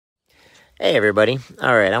Hey everybody.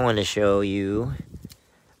 Alright, I want to show you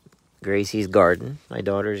Gracie's garden, my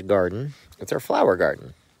daughter's garden. It's her flower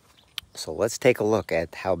garden. So let's take a look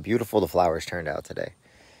at how beautiful the flowers turned out today.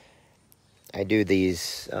 I do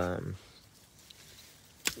these,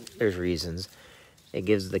 there's reasons. It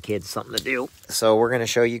gives the kids something to do. So we're going to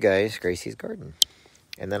show you guys Gracie's garden.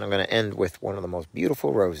 And then I'm going to end with one of the most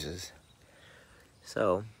beautiful roses.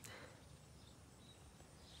 So,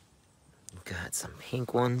 we've got some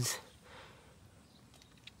pink ones.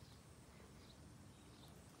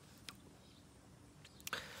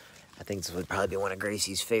 I think this would probably be one of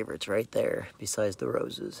Gracie's favorites right there, besides the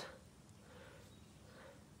roses.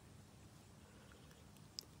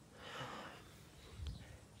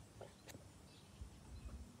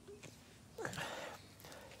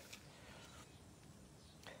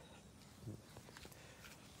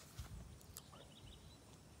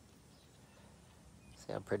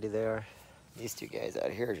 See how pretty they are? These two guys out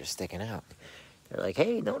here are just sticking out. They're like,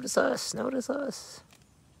 hey, notice us, notice us.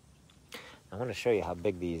 I want to show you how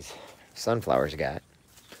big these sunflowers got.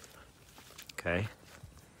 Okay.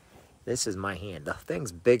 This is my hand. The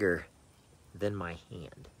thing's bigger than my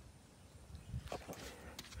hand.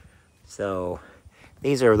 So,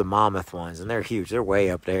 these are the mammoth ones, and they're huge. They're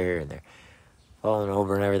way up there, and they're falling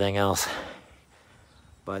over and everything else.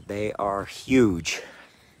 But they are huge.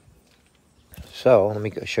 So, let me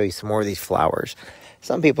go show you some more of these flowers.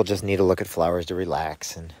 Some people just need to look at flowers to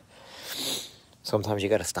relax, and sometimes you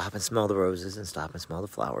got to stop and smell the roses and stop and smell the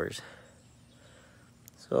flowers.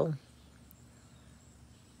 So,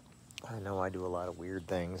 I know I do a lot of weird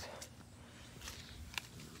things,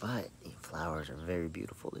 but the flowers are very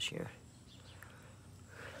beautiful this year.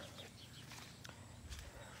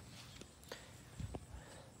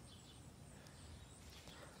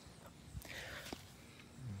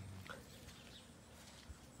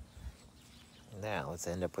 Now, let's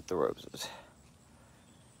end up with the roses.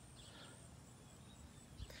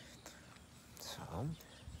 So,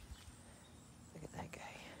 look at that guy.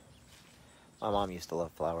 My mom used to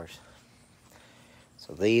love flowers.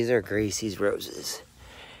 So these are Gracie's roses.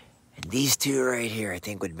 And these two right here, I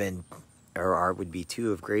think would be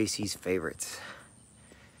two of Gracie's favorites.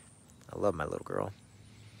 I love my little girl.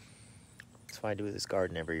 That's why I do this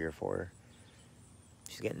garden every year for her.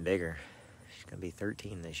 She's getting bigger. She's gonna be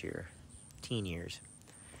 13 this year. Teen years.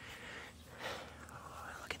 Oh,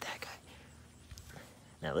 look at that guy.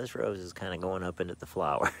 Now this rose is kind of going up into the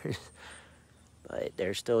flowers. But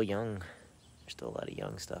they're still young. There's still a lot of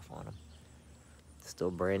young stuff on them. Still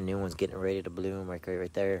brand new ones getting ready to bloom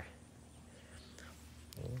right there.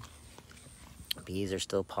 Bees are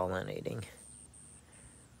still pollinating.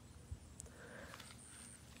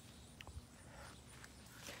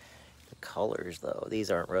 The colors though, these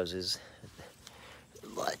aren't roses.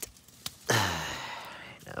 But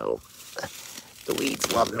I know the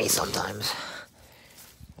weeds love me sometimes.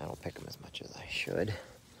 I don't pick them as much as I should,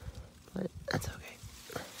 but that's okay.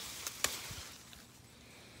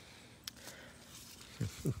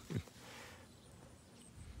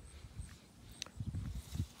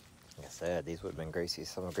 Like I said, these would have been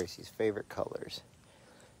some of Gracie's favorite colors.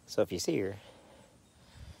 So if you see her,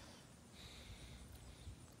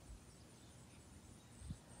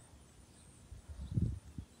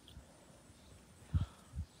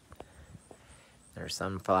 there's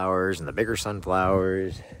sunflowers and the bigger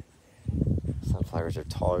sunflowers. Sunflowers are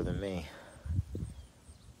taller than me.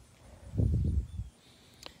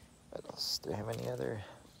 What else? Do I have any other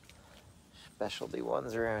specialty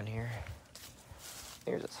ones around here?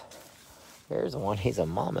 Here's one. He's a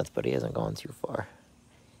mammoth, but he hasn't gone too far.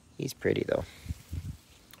 He's pretty though.